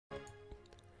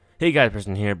Hey guys,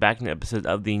 Person here, back in the episode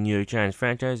of the New York Giants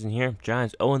franchise, and here,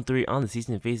 Giants 0-3 on the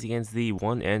season face against the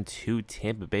 1-2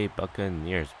 Tampa Bay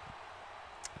Buccaneers.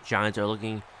 Giants are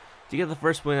looking to get the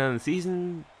first win on the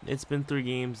season. It's been 3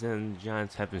 games, and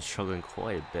Giants have been struggling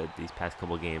quite a bit these past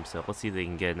couple games, so let's see if they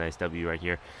can get a nice W right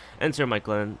here. Enter Mike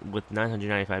Glenn with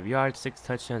 995 yards, 6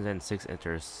 touchdowns, and 6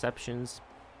 interceptions.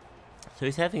 So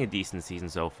he's having a decent season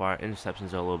so far.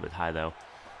 Interceptions are a little bit high though.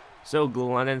 So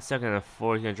Glennon, second and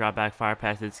 4, he's going to drop back, fire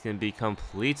pass, it's going to be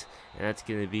complete, and that's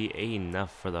going to be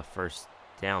enough for the first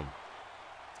down.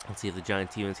 Let's see if the Giant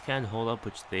teams can hold up,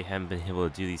 which they haven't been able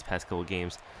to do these past couple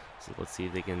games. So let's see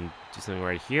if they can do something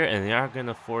right here, and they are going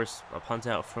to force a punt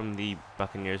out from the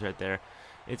Buccaneers right there.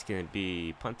 It's going to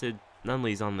be punted.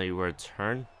 Nunley's on the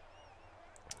return.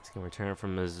 He's going to return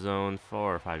from the zone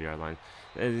 4 or 5 yard line.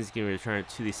 And he's going to return it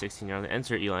to the 16 yard line.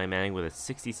 Enter Eli Manning with a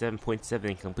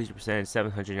 67.7 completion percentage,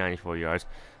 794 yards,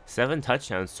 7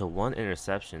 touchdowns to 1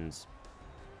 interceptions.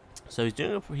 So he's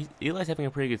doing. Eli's having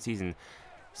a pretty good season.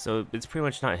 So it's pretty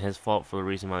much not his fault for the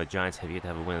reason why the Giants have yet to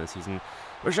have a win of the season.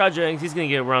 Rashad Jennings, he's going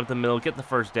to get around the middle, get the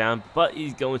first down, but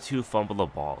he's going to fumble the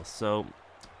ball. So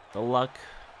the luck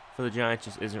for the Giants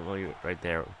just isn't really right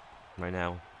there right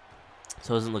now.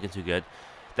 So it isn't looking too good.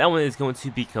 That one is going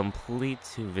to be complete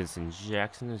to Vincent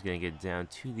Jackson, who's going to get down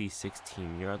to the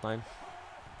 16-yard line.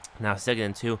 Now, second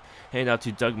and 2, hand out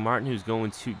to Doug Martin, who's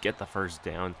going to get the first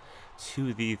down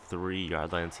to the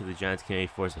 3-yard line. Let's see if the Giants can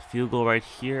force a field goal right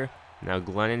here. Now,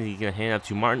 Glennon, he's going to hand out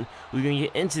to Martin, who's going to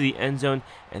get into the end zone,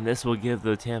 and this will give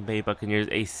the Tampa Bay Buccaneers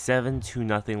a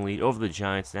 7-0 lead over the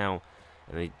Giants now.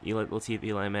 And let's see if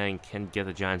Eli Manning can get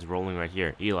the Giants rolling right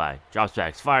here. Eli drops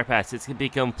back, fire pass. It's going to be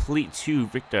complete to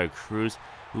Victor Cruz,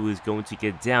 who is going to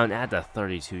get down at the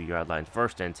 32-yard line.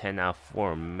 First and 10 now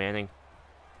for Manning.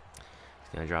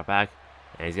 He's going to drop back,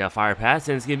 and he's going to fire pass,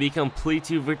 and it's going to be complete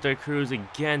to Victor Cruz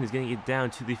again. He's going to get down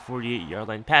to the 48-yard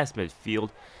line past midfield.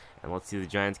 And let's see if the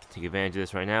Giants can take advantage of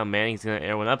this right now. Manning's going to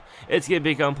air one up. It's going to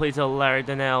be complete to Larry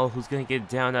Donnell, who's going to get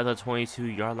down at the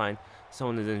 22-yard line.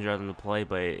 Someone is injured on the play,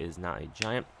 but it is not a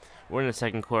Giant. We're in the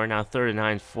second quarter now, 3rd and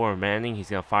 9 for Manning. He's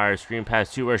going to fire a screen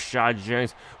pass to Rashad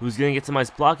Jennings, who's going to get some nice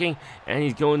blocking, and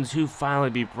he's going to finally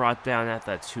be brought down at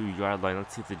that 2-yard line.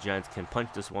 Let's see if the Giants can punch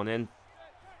this one in.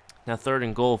 Now 3rd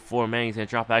and goal for Manning. He's going to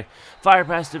drop back, fire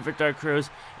pass to Victor Cruz,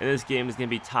 and this game is going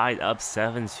to be tied up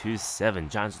 7-7.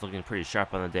 Giants are looking pretty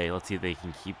sharp on the day. Let's see if they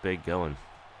can keep it going.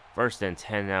 1st and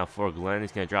 10 now for Glenn.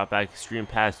 He's going to drop back, screen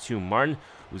pass to Martin,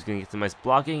 who's going to get some nice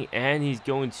blocking, and he's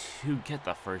going to get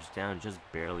the first down just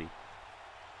barely.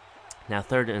 Now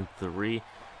 3rd and 3.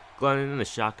 Glennon in the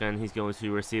shotgun. He's going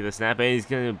to receive the snap, and he's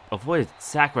going to avoid a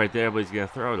sack right there, but he's going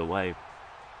to throw it away.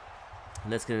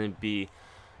 And that's going to be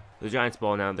the Giants'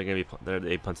 ball now.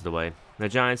 They punted away. The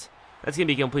Giants, that's going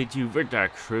to be complete to Victor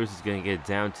Cruz. He's going to get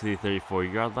down to the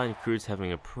 34-yard line. Cruz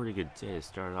having a pretty good day to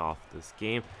start off this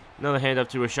game. Another hand up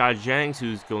to Rashad Jennings,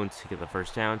 who's going to get the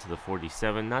first down to the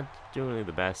 47. Not doing really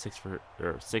the best.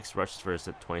 6 rushes for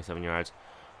 27 yards.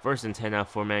 1st and 10 now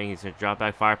for Manning. He's going to drop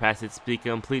back, fire pass. It's be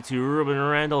complete to Ruben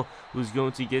Randall, who's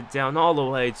going to get down all the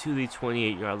way to the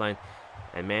 28-yard line.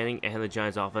 And Manning and the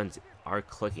Giants offense are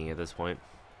clicking at this point.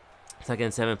 2nd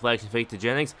and 7, play action fake to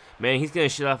Jennings. Manning, he's going to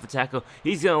shut off the tackle.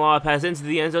 He's going to lob a pass into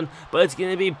the end zone, but it's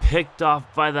going to be picked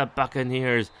off by the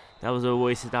Buccaneers. That was a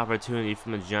wasted opportunity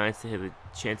from the Giants to have a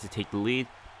chance to take the lead,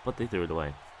 but they threw it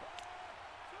away.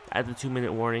 At the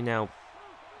 2-minute warning now,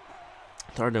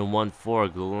 3rd and 1 for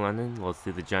Glennon. Let's see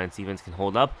if the Giants defense can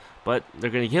hold up, but they're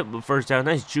going to get the first down.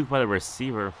 Nice juke by the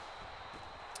receiver,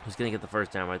 who's going to get the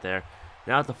first down right there.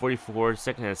 Now at the 44,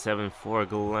 2nd and 7 for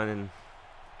Glennon.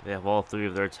 They have all 3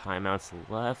 of their timeouts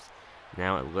left.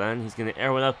 Now at Glennon, he's going to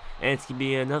air one up, and it's going to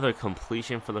be another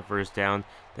completion for the first down.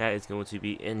 That is going to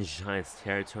be in Giants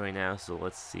territory now, so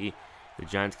let's see if the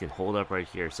Giants can hold up right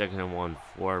here. 2nd and 1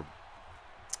 for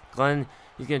Glenn.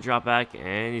 He's going to drop back,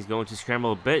 and he's going to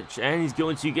scramble a bit, and he's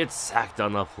going to get sacked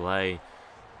on the play.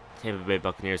 Tampa Bay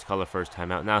Buccaneers call the first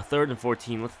timeout. Now 3rd and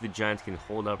 14. Let's see if the Giants can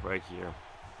hold up right here.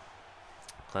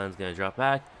 Glenn's going to drop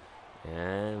back,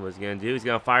 and what's he going to do? He's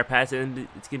going to fire pass, and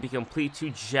it's going to be complete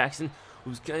to Jackson,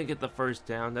 who's going to get the first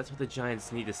down. That's what the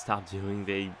Giants need to stop doing.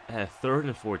 They have 3rd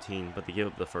and 14, but they give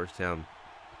up the first down.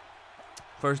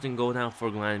 1st and goal now for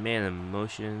Glenn. Man in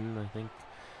motion, I think.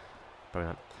 Probably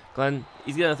not. Glenn,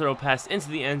 he's going to throw a pass into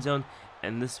the end zone,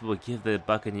 and this will give the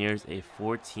Buccaneers a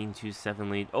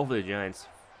 14-7 lead over the Giants.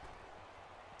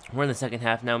 We're in the second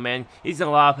half now, man. He's going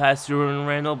to allow a pass to Ruben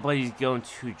Randall, but he's going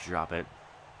to drop it.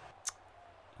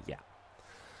 Yeah.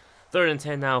 3rd and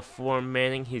 10 now for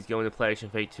Manning. He's going to play action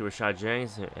fake to Rashad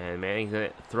Jennings, and Manning's going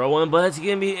to throw one, but it's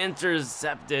going to be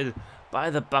intercepted by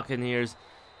the Buccaneers.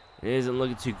 It isn't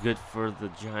looking too good for the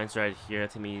Giants right here.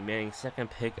 That's going to be Manning's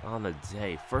second pick on the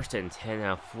day. 1st and 10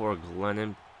 now for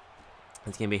Glennon.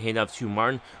 It's going to be handed off to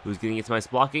Martin, who's going to get some nice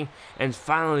blocking, and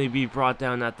finally be brought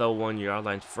down at the 1-yard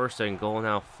line. 1st and goal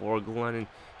now for Glennon.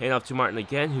 Hand off to Martin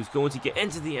again, who's going to get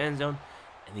into the end zone.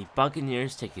 And the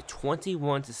Buccaneers take a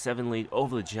 21-7 lead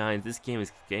over the Giants. This game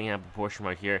is getting out of proportion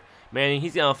right here. Manning,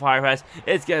 he's going to fire pass.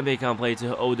 It's going to be complete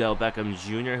to Odell Beckham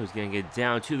Jr., who's going to get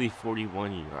down to the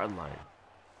 41-yard line.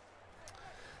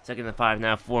 2nd and 5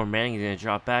 now for Manning. He's going to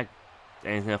drop back.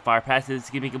 And he's going to fire pass. It's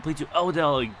going to be complete to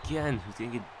Odell again, who's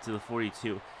going to get to the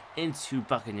 42 into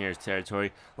Buccaneers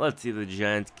territory. Let's see if the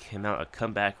Giants come out a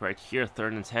comeback right here.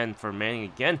 3rd and 10 for Manning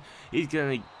again. He's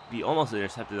going to be almost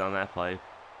intercepted on that play.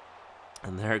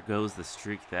 And there goes the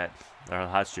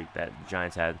hot streak that the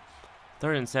Giants had.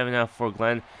 3rd and 7 now for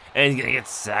Glenn. And he's going to get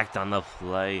sacked on the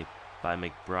play by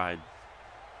McBride.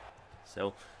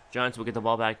 So, Giants will get the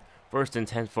ball back. 1st and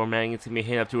 10 for Manning. It's going to be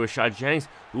handed up to Rashad Jennings,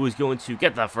 who is going to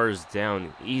get the first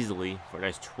down easily for a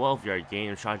nice 12-yard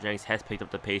gain. Rashad Jennings has picked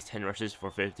up the pace, 10 rushes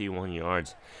for 51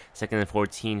 yards. 2nd and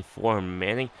 14 for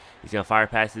Manning. He's going to fire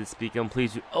pass it, speak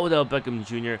complete to Odell Beckham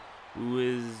Jr., who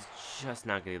is just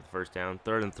not going to get the first down.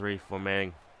 3rd and 3 for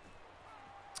Manning.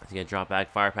 He's going to drop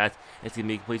back, fire pass. It's going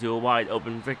to be complete to a wide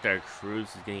open Victor Cruz.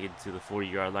 He's going to get to the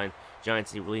 40-yard line.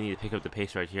 Giants really need to pick up the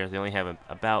pace right here. They only have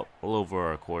about a little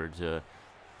over a quarter to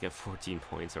get 14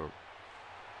 points, or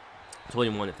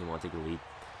 21 if they want to take the lead.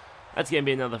 That's going to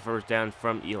be another first down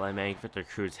from Eli Manning. Victor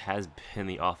Cruz has been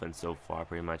the offense so far,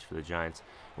 pretty much, for the Giants.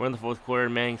 We're in the 4th quarter.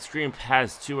 Manning screen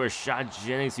pass to Rashad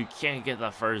Jennings, who can't get the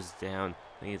first down.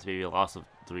 I think it's maybe a loss of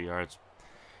 3 yards.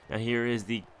 Now here is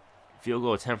the field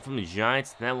goal attempt from the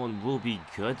Giants. That one will be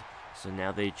good. So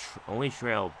now they only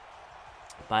trail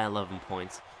by 11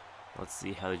 points. Let's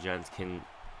see how the Giants can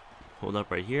hold up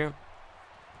right here.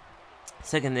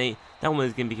 2nd and 8. That one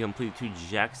is going to be completed to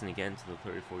Jackson again to the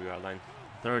 34-yard line.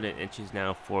 3rd and inches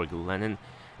now for Glennon.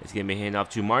 It's going to be handed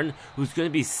off to Martin, who's going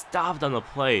to be stopped on the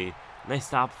play. Nice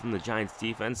stop from the Giants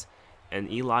defense. And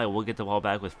Eli will get the ball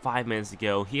back with 5 minutes to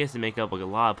go. He has to make up a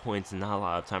lot of points and not a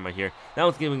lot of time right here. That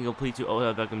one's going to be complete to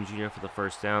Odell Beckham Jr. for the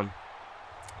first down.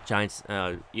 Giants,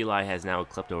 Eli has now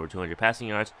clipped over 200 passing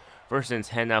yards. 1st and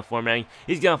 10 now for Manning.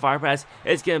 He's going to fire pass.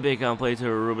 It's going to be complete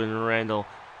to Ruben Randall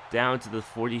down to the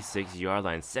 46-yard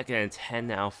line. 2nd and 10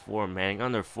 now for Manning.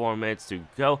 Under 4 minutes to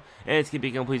go. And it's going to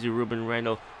be complete to Ruben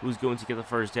Randall, who's going to get the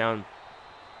first down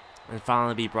and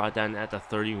finally be brought down at the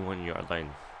 31-yard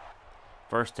line.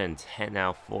 1st and 10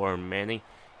 now for Manning.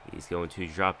 He's going to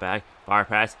drop back. Fire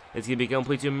pass. It's going to be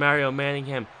complete to Mario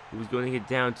Manningham, who's going to get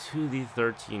down to the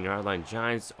 13-yard line.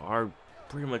 Giants are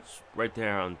pretty much right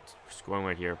there on scoring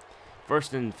right here.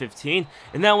 1st and 15.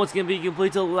 And that one's going to be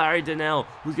complete to Larry Donnell,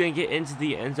 who's going to get into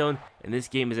the end zone. And this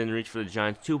game is in reach for the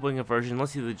Giants. 2-point conversion.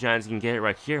 Let's see if the Giants can get it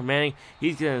right here. Manning,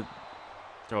 he's going to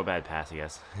throw a bad pass, I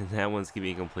guess. And that one's going to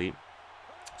be complete.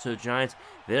 So the Giants,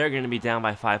 they're going to be down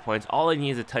by 5 points. All they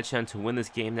need is a touchdown to win this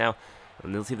game now.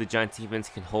 And they'll see if the Giants defense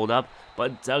can hold up.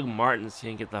 But Doug Martin's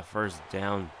going to get the first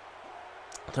down.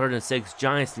 3rd and 6.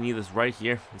 Giants need this right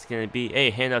here. It's going to be a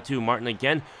handout to Martin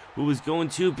again, who is going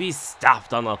to be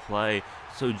stopped on the play.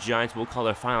 So Giants will call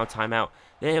their final timeout.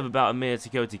 They have about a minute to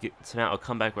go to get some out a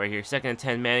comeback right here. 2nd and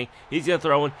 10, Manning. He's going to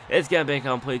throw one. It's going to be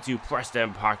complete to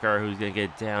Preston Parker, who's going to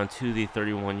get down to the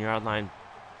 31-yard line.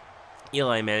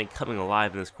 Eli Manning coming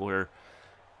alive in this quarter,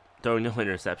 throwing no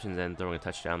interceptions and throwing a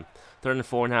touchdown. 3rd and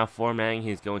 4 now for Manning.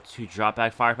 He's going to drop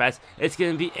back, fire pass. It's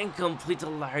going to be incomplete to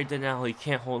Larry Donnell. He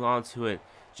can't hold on to it.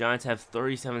 Giants have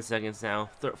 37 seconds now.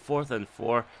 4th and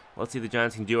 4. Let's see if the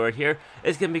Giants can do it here.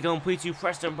 It's going to be complete to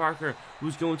Preston Parker,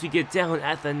 who's going to get down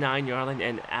at the 9-yard line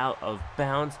and out of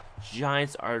bounds.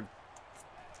 Giants are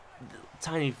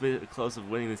tiny bit close of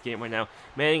winning this game right now.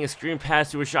 Manning a screen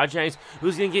pass to Rashad Jennings,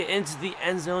 who's going to get into the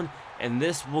end zone. And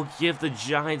this will give the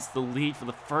Giants the lead for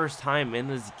the first time in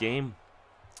this game.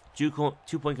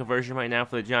 2-point conversion right now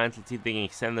for the Giants. Let's see if they can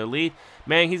extend their lead.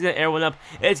 Manning, he's going to air one up.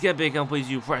 It's going to be complete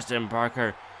to Preston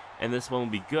Parker. And this one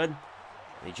will be good.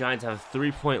 The Giants have a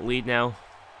 3-point lead now.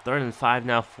 3rd and 5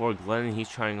 now for Glenn. He's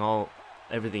trying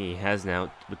everything he has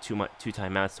now with two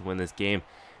timeouts to win this game.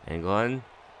 And Glenn,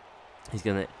 he's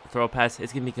going to throw a pass.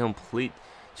 It's going to be complete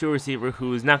to a receiver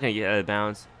who is not going to get out of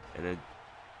bounds. And then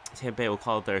Tampa Bay will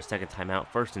call it their 2nd timeout.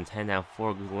 1st and 10 now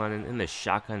for Glennon in the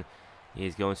shotgun.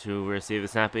 He's going to receive the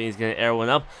snap, and he's going to air one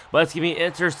up. But it's going to be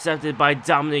intercepted by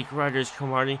Dominic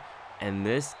Rodgers-Cromartie. And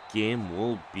this game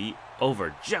will be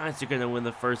over. Giants are going to win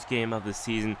the first game of the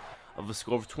season of a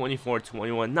score of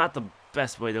 24-21. Not the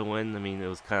best way to win. I mean, it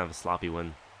was kind of a sloppy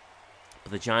win.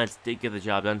 But the Giants did get the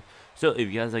job done. So if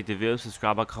you guys like the video,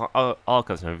 subscribe. All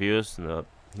custom reviews and the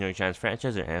New York Giants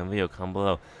franchise or video comment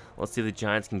below. Let's see if the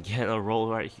Giants can get a roll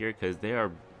right here, because they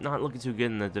are not looking too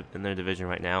good in their division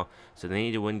right now. So they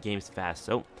need to win games fast.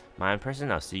 So, my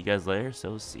impression, I'll see you guys later.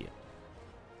 So, see ya.